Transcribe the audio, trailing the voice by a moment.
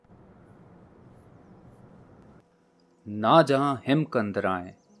ना जहां हिम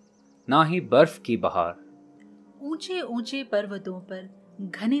कंदराएं, ना ही बर्फ की बहार। ऊंचे ऊंचे पर्वतों पर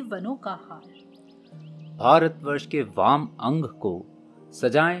घने वनों का हार। भारतवर्ष के वाम अंग को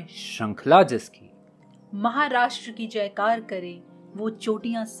सजाएं श्रृंखला जिसकी। महाराष्ट्र की जयकार करे वो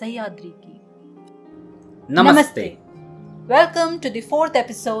चोटियां सह्याद्री की। नमस्ते। Welcome to the fourth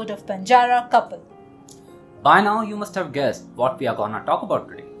episode of Banjara Couple. By now you must have guessed what we are gonna talk about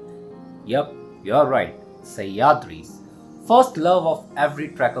today. Yep, you're right. Sahyadris, first love of every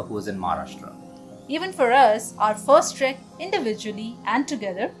trekker who is in Maharashtra. Even for us, our first trek individually and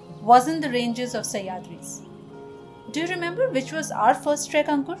together was in the ranges of Sahyadris. Do you remember which was our first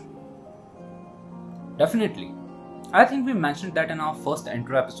trek, Ankur? Definitely. I think we mentioned that in our first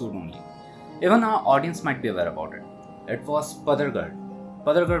intro episode only. Even our audience might be aware about it. It was Padargarh.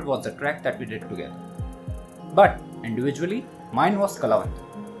 Padargarh was the trek that we did together. But individually, mine was Kalavant.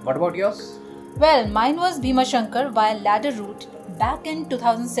 What about yours? Well, mine was Bhimashankar via ladder route back in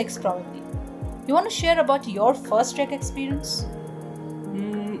 2006 probably. You want to share about your first trek experience?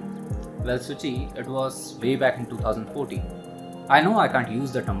 Well, Suchi, it was way back in 2014. I know I can't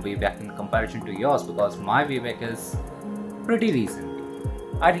use the term way back in comparison to yours because my way back is pretty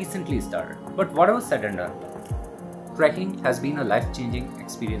recent. I recently started. But whatever said and done, trekking has been a life-changing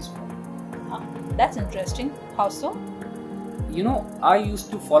experience for me. That's interesting. How so? You know, I used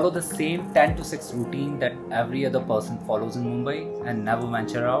to follow the same 10 to 6 routine that every other person follows in Mumbai and never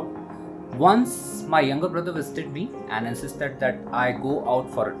venture out. Once my younger brother visited me and insisted that I go out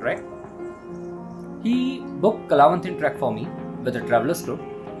for a trek. He booked Kalavanthin trek for me with a traveler's group.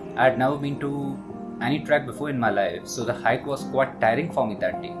 I had never been to any trek before in my life, so the hike was quite tiring for me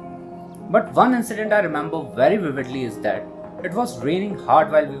that day. But one incident I remember very vividly is that it was raining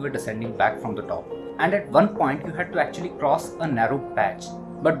hard while we were descending back from the top. And at one point you had to actually cross a narrow patch.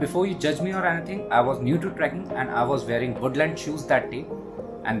 But before you judge me or anything, I was new to trekking and I was wearing woodland shoes that day,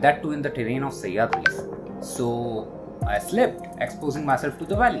 and that too in the terrain of Sahyadris. So I slipped, exposing myself to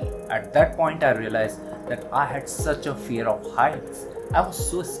the valley. At that point I realized that I had such a fear of heights. I was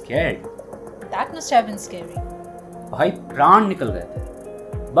so scared. That must have been scary. भाई प्राण निकल गए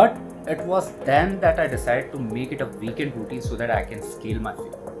थे. But it was then that I decided to make it a weekend routine so that I can scale my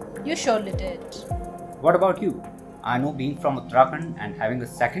fear. You surely did. What about you? I know being from Uttarakhand and having a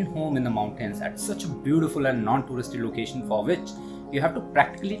second home in the mountains at such a beautiful and non-touristy location for which you have to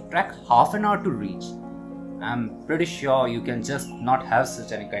practically trek half an hour to reach. I'm pretty sure you can just not have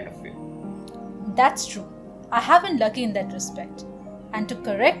such any kind of fear. That's true. I have been lucky in that respect. And to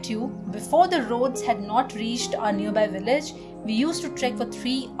correct you, before the roads had not reached our nearby village, we used to trek for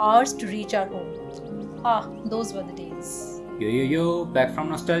 3 hours to reach our home. Those were the days. Yo, back from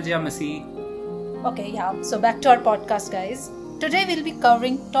nostalgia, Missy. Okay, yeah, so back to our podcast, guys. Today we'll be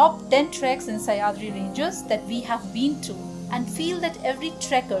covering top 10 treks in Sahyadri ranges that we have been to and feel that every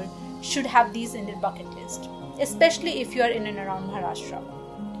trekker should have these in their bucket list, especially if you are in and around Maharashtra.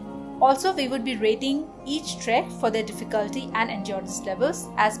 Also, we would be rating each trek for their difficulty and endurance levels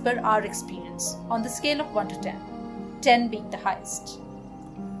as per our experience on the scale of 1 to 10, 10 being the highest.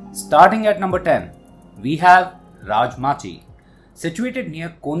 Starting at number 10, we have Rajmachi. Situated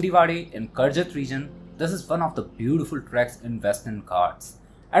near Kondiwadi in Karjat region, this is one of the beautiful treks in Western Ghats.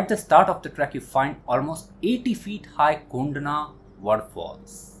 At the start of the trek, you find almost 80 feet high Kondana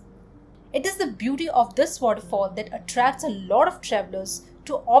waterfalls. It is the beauty of this waterfall that attracts a lot of travelers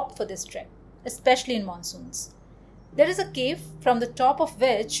to opt for this trek, especially in monsoons. There is a cave from the top of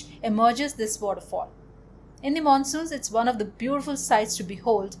which emerges this waterfall. In the monsoons, it's one of the beautiful sights to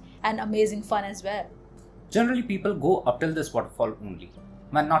behold and amazing fun as well. Generally, people go up till this waterfall only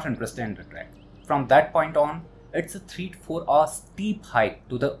when not interested in the trek. From that point on, it's a 3 to 4 hour steep hike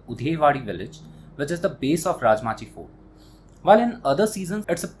to the Udhewadi village, which is the base of Rajmachi fort. While in other seasons,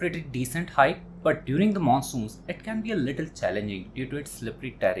 it's a pretty decent hike, but during the monsoons, it can be a little challenging due to its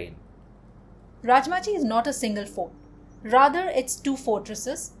slippery terrain. Rajmachi is not a single fort. Rather, it's 2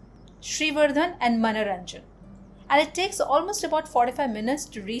 fortresses, Srivardhan and Manaranjan. And it takes almost about 45 minutes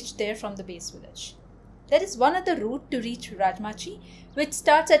to reach there from the base village. There is one other route to reach Rajmachi, which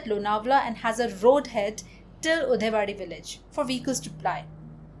starts at Lonavala and has a road head till Udhewadi village for vehicles to ply.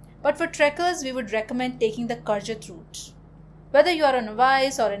 But for trekkers, we would recommend taking the Karjat route. Whether you are a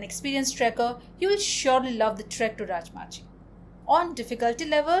novice or an experienced trekker, you will surely love the trek to Rajmachi. On difficulty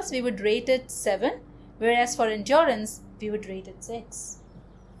levels, we would rate it 7, whereas for endurance, we would rate it 6.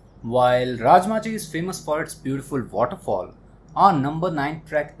 While Rajmachi is famous for its beautiful waterfall, our number 9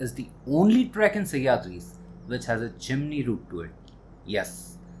 trek is the only trek in Sahyadris which has a chimney route to it.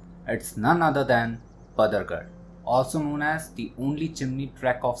 Yes, it's none other than Padargarh, also known as the only chimney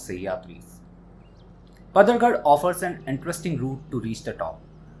trek of Sahyadris. Padargarh offers an interesting route to reach the top.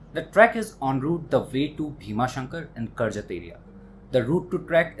 The trek is en route the way to Bhimashankar in Karjat area. The route to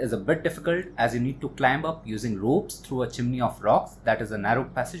trek is a bit difficult as you need to climb up using ropes through a chimney of rocks that is a narrow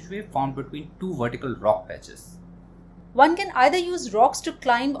passageway formed between two vertical rock patches. One can either use rocks to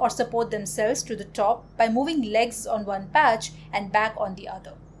climb or support themselves to the top by moving legs on one patch and back on the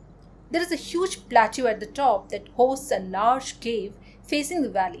other. There is a huge plateau at the top that hosts a large cave facing the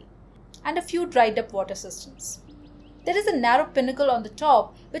valley and a few dried up water systems. There is a narrow pinnacle on the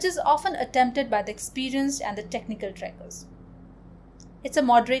top which is often attempted by the experienced and the technical trekkers. It's a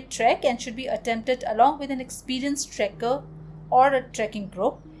moderate trek and should be attempted along with an experienced trekker or a trekking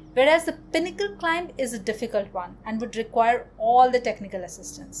group, whereas the pinnacle climb is a difficult one and would require all the technical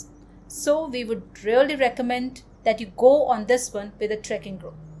assistance. So we would really recommend that you go on this one with a trekking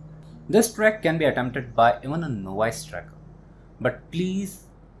group. This trek can be attempted by even a novice trekker. But please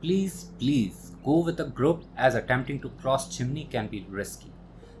go with a group as attempting to cross Chimney can be risky.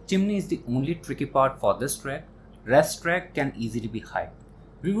 Chimney is the only tricky part for this trek. Rest trek can easily be hiked.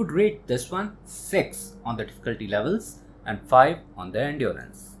 We would rate this one 6 on the difficulty levels and 5 on the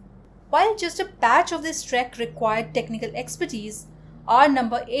endurance. While just a patch of this trek required technical expertise, our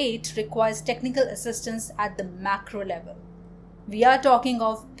number 8 requires technical assistance at the macro level. We are talking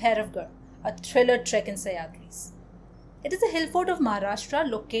of Bhairavgarh, a thriller trek in Sahyadris. It is a hill fort of Maharashtra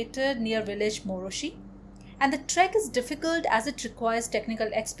located near village Moroshi, and the trek is difficult as it requires technical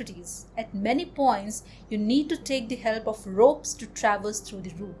expertise. At many points, you need to take the help of ropes to traverse through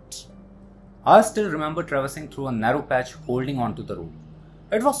the route. I still remember traversing through a narrow patch holding onto the rope.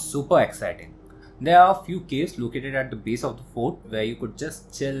 It was super exciting. There are a few caves located at the base of the fort where you could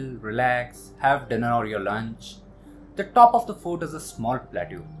just chill, relax, have dinner or your lunch. The top of the fort is a small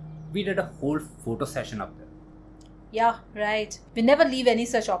plateau. We did a whole photo session up there. Yeah, right. We never leave any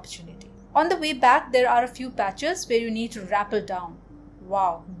such opportunity. On the way back, there are a few patches where you need to rappel down.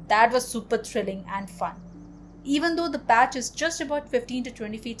 Wow, that was super thrilling and fun. Even though the patch is just about 15 to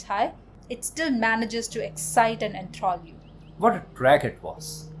 20 feet high, it still manages to excite and enthrall you. What a trek it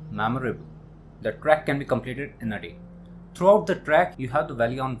was. Memorable. The trek can be completed in a day. Throughout the trek, you have the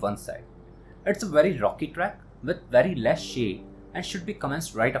valley on one side. It's a very rocky trek with very less shade and should be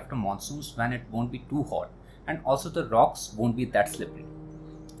commenced right after monsoons when it won't be too hot and also the rocks won't be that slippery.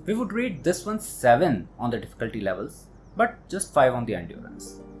 We would rate this one 7 on the difficulty levels, but just 5 on the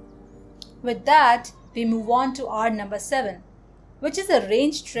endurance. With that, we move on to our number 7, which is a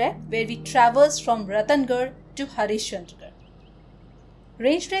range trek where we traverse from Ratangarh to Harishchandragarh.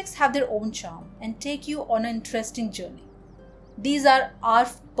 Range treks have their own charm and take you on an interesting journey. These are our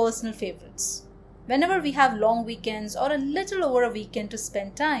personal favorites. Whenever we have long weekends or a little over a weekend to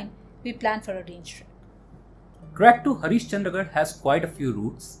spend time, we plan for a range trek. Trek to Harishchandragarh has quite a few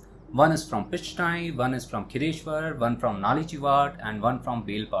routes. One is from Pichtai, one is from Khireshwar, one from Nalichiwat and one from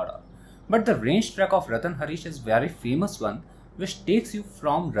Belpada. But the range trek of Ratan Harish is very famous one which takes you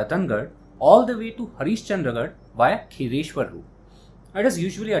from Ratangarh all the way to Harishchandragarh via Khireshwar route. It is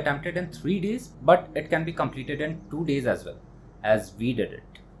usually attempted in 3 days but it can be completed in 2 days as well, as we did it.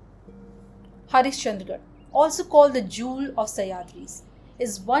 Harishchandragarh, also called the Jewel of Sahyadris,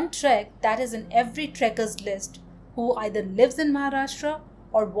 is one trek that is in every trekker's list who either lives in Maharashtra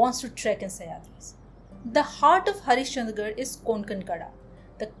or wants to trek in Sahyadris. The heart of Harishchandragarh is Konkankada,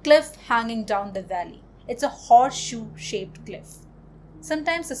 the cliff hanging down the valley. It's a horseshoe-shaped cliff.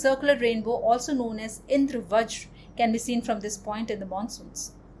 Sometimes a circular rainbow, also known as Indra Vajra, can be seen from this point in the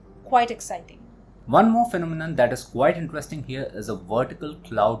monsoons. Quite exciting. One more phenomenon that is quite interesting here is a vertical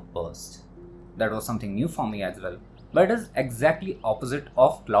cloud burst. That was something new for me as well, but it is exactly opposite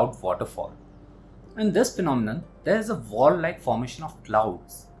of cloud waterfall. In this phenomenon, there is a wall-like formation of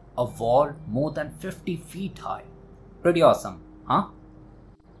clouds, a wall more than 50 feet high. Pretty awesome, huh?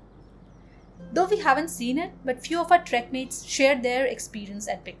 Though we haven't seen it, but few of our trekmates shared their experience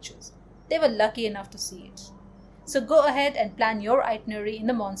and pictures. They were lucky enough to see it. So go ahead and plan your itinerary in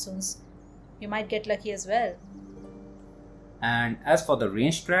the monsoons. You might get lucky as well. And as for the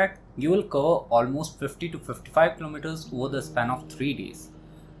range trek, you will cover almost 50 to 55 kilometers over the span of 3 days.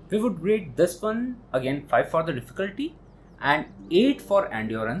 We would rate this one again 5 for the difficulty and 8 for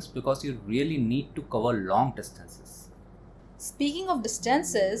endurance because you really need to cover long distances. Speaking of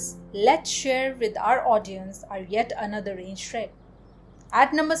distances, let's share with our audience our yet another range trek.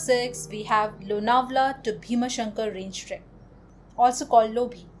 At number 6, we have Lonavla to Bhimashankar range trek, also called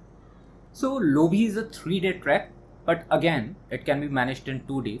Lobhi. So Lobhi is a 3-day trek, but again it can be managed in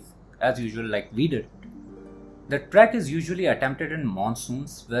 2 days as usual like we did. The trek is usually attempted in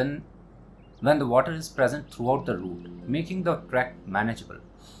monsoons when the water is present throughout the route, making the trek manageable.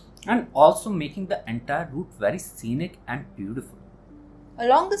 and also making the entire route very scenic and beautiful.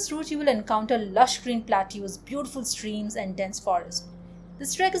 Along this route, you will encounter lush green plateaus, beautiful streams, and dense forest.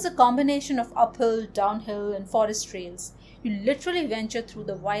 This trek is a combination of uphill, downhill, and forest trails. You literally venture through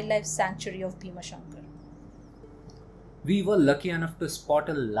the wildlife sanctuary of Bhimashankar. We were lucky enough to spot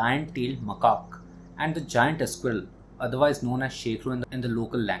a lion-tailed macaque and the giant squirrel, otherwise known as shekru in the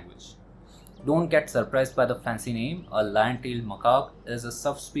local language. Don't get surprised by the fancy name. A lion-tailed macaque is a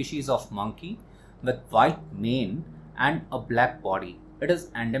subspecies of monkey with white mane and a black body. It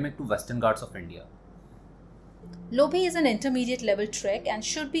is endemic to Western Ghats of India. Lobhi is an intermediate level trek and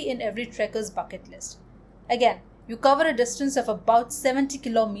should be in every trekker's bucket list. Again, you cover a distance of about 70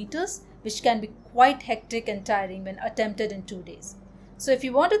 kilometers, which can be quite hectic and tiring when attempted in 2 days. So if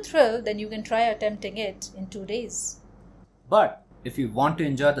you want a thrill, then you can try attempting it in 2 days. But if you want to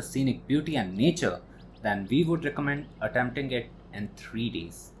enjoy the scenic beauty and nature, then we would recommend attempting it in 3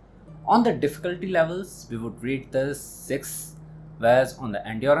 days. On the difficulty levels, we would rate this 6, whereas on the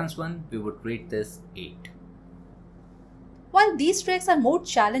endurance one, we would rate this 8. While these treks are more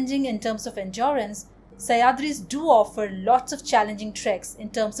challenging in terms of endurance, Sahyadris do offer lots of challenging treks in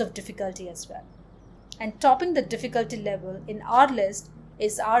terms of difficulty as well. And topping the difficulty level in our list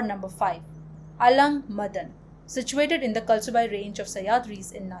is our number 5, Alang Madan, situated in the Kalsubai range of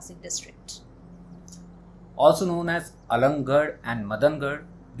Sahyadris in Nasik district. Also known as Alangarh and Madangarh,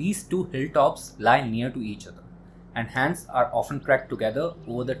 these two hilltops lie near to each other and hence are often trekked together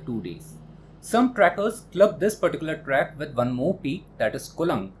over the 2 days. Some trekkers club this particular trek with one more peak, that is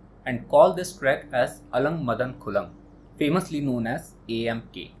Kulang, and call this trek as Alang Madan Kulang, famously known as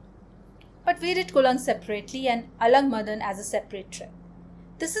AMK. But we did Kulang separately and Alang Madan as a separate trek.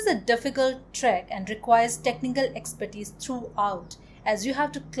 This is a difficult trek and requires technical expertise throughout, as you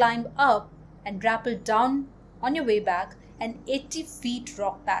have to climb up and rappel down on your way back an 80 feet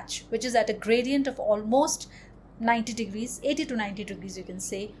rock patch, which is at a gradient of almost 90 degrees, 80 to 90 degrees you can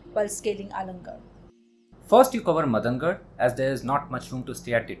say, while scaling Alangarh. First you cover Madangarh, as there is not much room to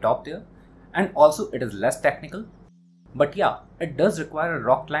stay at the top there, and also it is less technical. But yeah, it does require a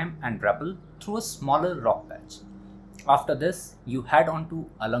rock climb and rappel through a smaller rock patch. After this, you head on to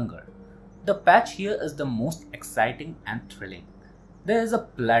Alangarh. The patch here is the most exciting and thrilling. There is a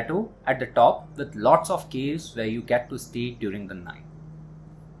plateau at the top with lots of caves where you get to stay during the night.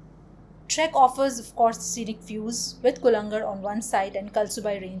 Trek offers of course scenic views with Kulangarh on one side and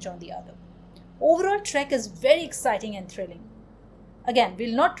Kalsubai range on the other. Overall trek is very exciting and thrilling. Again,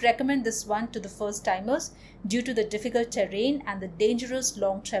 we'll not recommend this one to the first timers due to the difficult terrain and the dangerous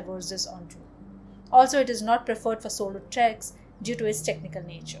long traverses on route. Also, it is not preferred for solo treks due to its technical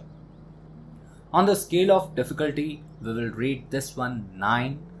nature. On the scale of difficulty, we will rate this one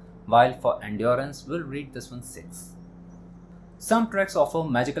 9, while for endurance, we'll rate this one 6. Some treks offer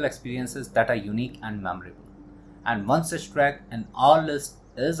magical experiences that are unique and memorable. And one such trek in our list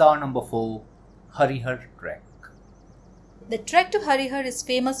is our number 4, Harihar Trek. The trek to Harihar is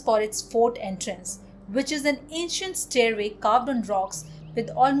famous for its fort entrance, which is an ancient stairway carved on rocks with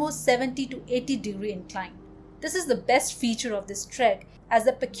almost 70 to 80 degree incline. This is the best feature of this trek, as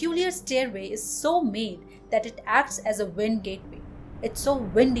the peculiar stairway is so made that it acts as a wind gateway. It's so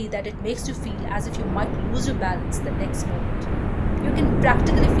windy that it makes you feel as if you might lose your balance the next moment. You can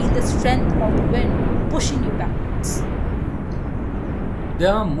practically feel the strength of the wind pushing you backwards.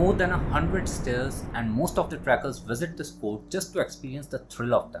 There are more than 100 stairs, and most of the trekkers visit this fort just to experience the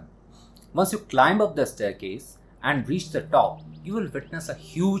thrill of them. Once you climb up the staircase and reach the top, you will witness a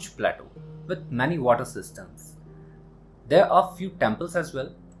huge plateau with many water systems. There are few temples as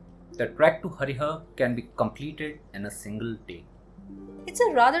well. The trek to Harihar can be completed in a single day. It's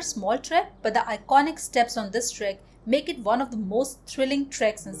a rather small trek, but the iconic steps on this trek make it one of the most thrilling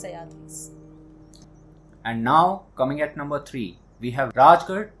treks in Sahyadris. And now, coming at number 3, we have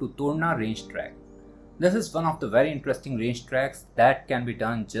Rajgarh to Torna range trek. This is one of the very interesting range treks that can be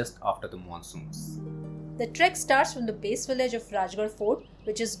done just after the monsoons. The trek starts from the base village of Rajgarh Fort,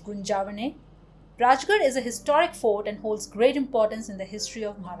 which is Gunjavane. Rajgarh is a historic fort and holds great importance in the history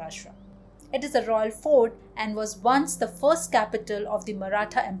of Maharashtra. It is a royal fort and was once the first capital of the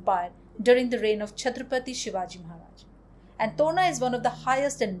Maratha Empire during the reign of Chhatrapati Shivaji Maharaj. And Torna is one of the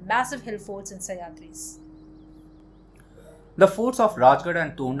highest and massive hill forts in Sahyadris. The forts of Rajgarh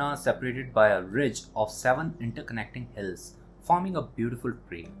and Torna are separated by a ridge of 7 interconnecting hills, forming a beautiful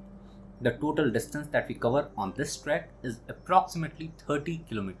trail. The total distance that we cover on this trek is approximately 30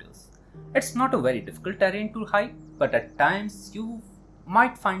 kilometers. It's not a very difficult terrain to hike, but at times you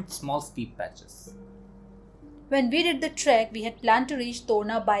might find small steep patches. When we did the trek, we had planned to reach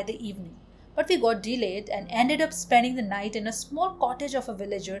Torna by the evening. but we got delayed and ended up spending the night in a small cottage of a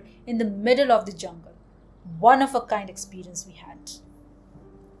villager in the middle of the jungle. One of a kind experience we had.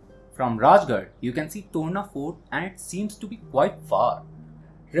 From Rajgarh, you can see Torna Fort and it seems to be quite far.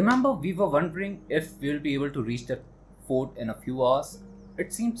 Remember, we were wondering if we'll be able to reach the fort in a few hours.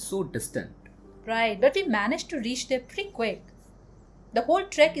 It seemed so distant. Right, but we managed to reach there pretty quick. The whole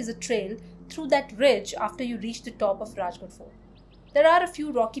trek is a trail through that ridge after you reach the top of Rajgarh Fort. There are a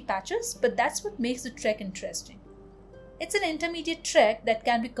few rocky patches, but that's what makes the trek interesting. It's an intermediate trek that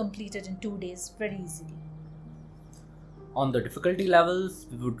can be completed in 2 days very easily. On the difficulty levels,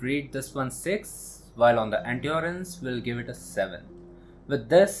 we would rate this one 6, while on the endurance, we'll give it a 7. With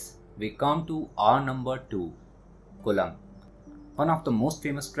this, we come to our number 2, Kulang. One of the most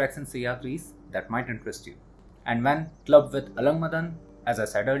famous treks in Sahyadris that might interest you. And when clubbed with Alang Madan, as I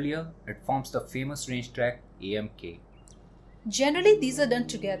said earlier, it forms the famous range trek AMK. Generally, these are done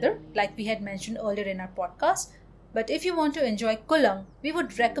together, like we had mentioned earlier in our podcast, but if you want to enjoy Kulang, we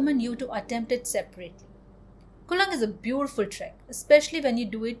would recommend you to attempt it separately. Kulang is a beautiful trek, especially when you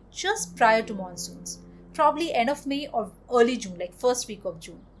do it just prior to monsoons, probably end of May or early June, like first week of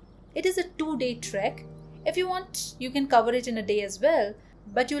June. It is a 2-day trek. If you want, you can cover it in a day as well,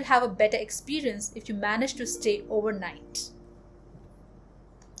 but you'll have a better experience if you manage to stay overnight.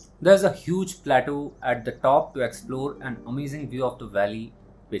 There's a huge plateau at the top to explore an amazing view of the valley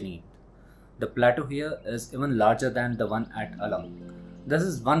beneath. The plateau here is even larger than the one at Alang. This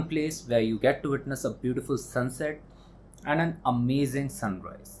is one place where you get to witness a beautiful sunset and an amazing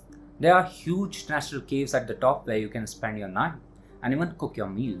sunrise. There are huge natural caves at the top where you can spend your night and even cook your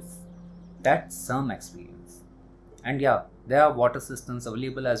meals. That's some experience. And yeah, there are water systems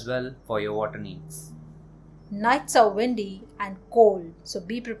available as well for your water needs. Nights are windy and cold, so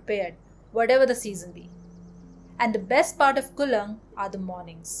be prepared, whatever the season be. And the best part of Kulang are the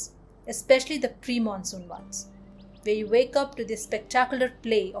mornings, especially the pre-monsoon ones, where you wake up to the spectacular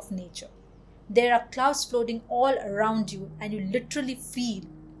play of nature. There are clouds floating all around you and you literally feel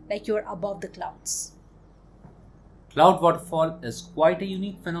like you are above the clouds. Cloud waterfall is quite a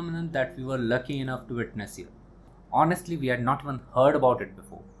unique phenomenon that we were lucky enough to witness here. Honestly, we had not even heard about it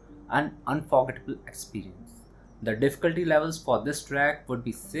before. An unforgettable experience. The difficulty levels for this trek would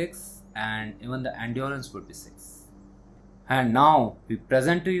be 6 and even the endurance would be 6. And now we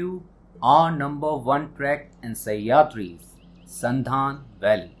present to you our number 1 trek in Sahyadris, Sandhan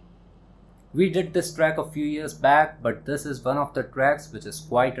Valley. We did this trek a few years back, but this is one of the treks which is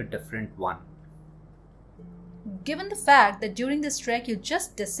quite a different one. Given the fact that during this trek you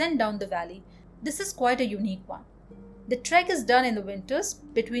just descend down the valley, this is quite a unique one. The trek is done in the winters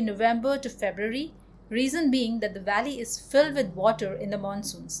between November to February, reason being that the valley is filled with water in the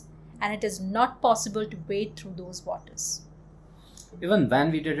monsoons and it is not possible to wade through those waters. Even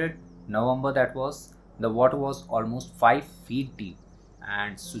when we did it, November that was, the water was almost 5 feet deep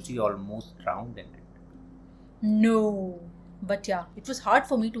and Suchi almost drowned in it. No, but yeah, it was hard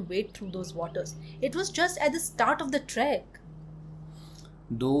for me to wade through those waters. It was just at the start of the trek.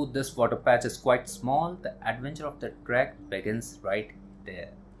 Though this water patch is quite small, the adventure of the trek begins right there.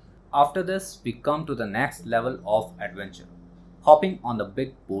 After this, we come to the next level of adventure, hopping on the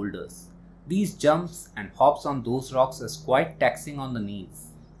big boulders. These jumps and hops on those rocks is quite taxing on the knees.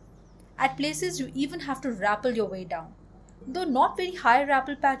 At places you even have to rappel your way down. Though not very high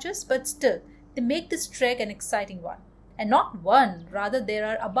rappel patches, but still, they make this trek an exciting one. And not one, rather there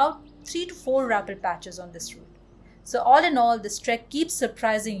are about 3 to 4 rappel patches on this route. So all in all, this trek keeps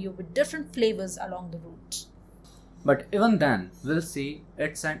surprising you with different flavors along the route. But even then, we'll say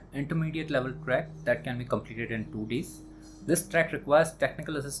it's an intermediate level trek that can be completed in 2 days. This trek requires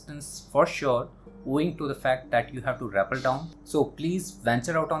technical assistance for sure, owing to the fact that you have to rappel down. So please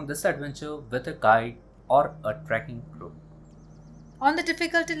venture out on this adventure with a guide or a trekking group. On the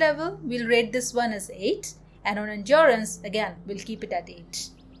difficulty level, we'll rate this one as 8, and on endurance, again, we'll keep it at 8.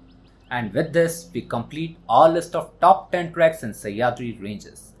 And with this, we complete our list of top 10 treks in Sahyadri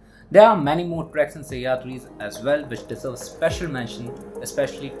ranges. There are many more treks in Sahyadris as well which deserve special mention,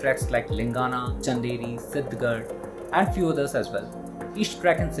 especially treks like Lingana, Chanderi, Siddhgarh and few others as well. Each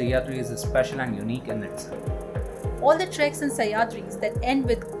trek in Sahyadri is special and unique in itself. All the treks in Sahyadris that end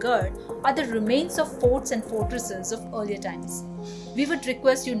with Garh are the remains of forts and fortresses of earlier times. We would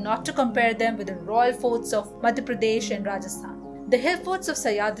request you not to compare them with the royal forts of Madhya Pradesh and Rajasthan. The hill forts of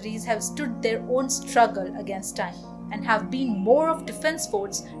Sahyadris have stood their own struggle against time and have been more of defense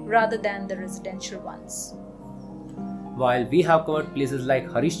forts rather than the residential ones. While we have covered places like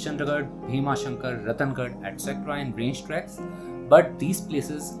Harishchandragarh, Bhima Shankar, Ratangarh, etc. in range treks, but these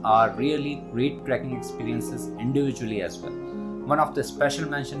places are really great trekking experiences individually as well. one of the special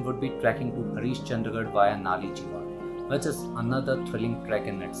mention would be trekking to Harish Chandragarh via Nali Jiwar, which is another thrilling trek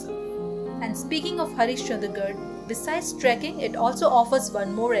in itself. And speaking of Harish Chandragarh, besides trekking, it also offers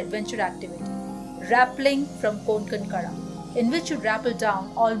one more adventure activity, rappelling from Konkan Kara, in which you rappel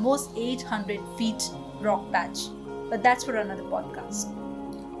down almost 800 feet rock patch. But that's for another podcast.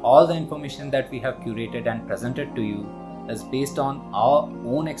 All the information that we have curated and presented to you is based on our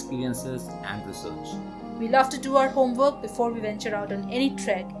own experiences and research. We love to do our homework before we venture out on any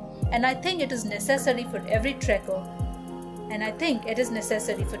trek, and I think it is necessary for every trekker.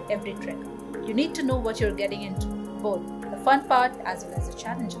 You need to know what you're getting into, both the fun part as well as the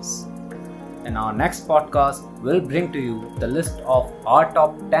challenges. In our next podcast, we'll bring to you the list of our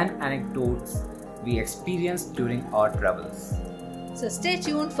top 10 anecdotes we experienced during our travels. So stay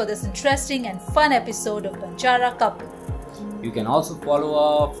tuned for this interesting and fun episode of Banjara Couple. You can also follow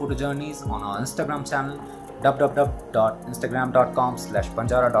our photo journeys on our Instagram channel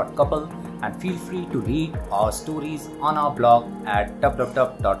www.instagram.com/banjara.couple and feel free to read our stories on our blog at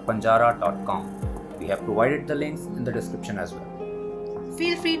www.banjara.com. We have provided the links in the description as well.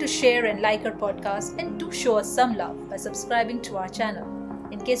 Feel free to share and like our podcast, and do show us some love by subscribing to our channel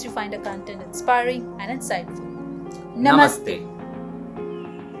in case you find our content inspiring and insightful. Namaste.